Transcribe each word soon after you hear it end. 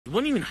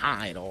Wasn't even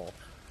high at all.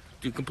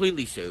 Dude,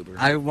 completely sober.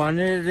 I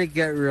wanted to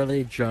get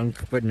really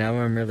drunk, but now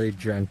I'm really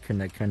drunk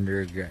and I kind of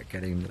regret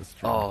getting this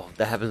drunk. Oh,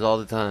 that happens all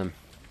the time.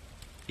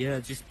 Yeah,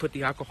 just put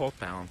the alcohol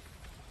down.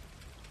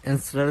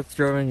 Instead of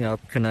throwing up,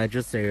 can I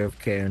just say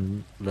okay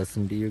and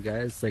listen to you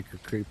guys like a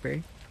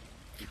creeper?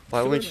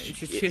 Why Sure, wouldn't you?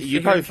 just sit You'd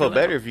here probably and feel chill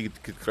better out. if you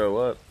could throw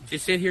up.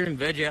 Just sit here and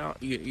veg out.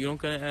 You don't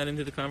gotta add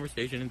into the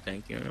conversation and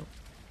thank you.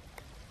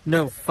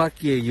 No,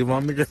 fuck you. You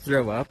want me to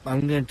throw up?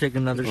 I'm gonna take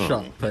another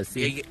shot, Yeah,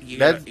 pussy. you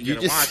That- gotta, you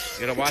you just-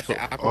 gotta watch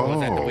the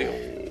alcohol at the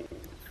wheel.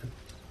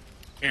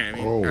 Yeah, I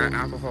mean,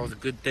 alcohol is a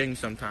good thing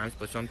sometimes,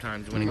 but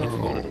sometimes when it gets a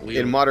hold of the wheel.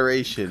 In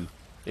moderation.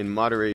 In moderation.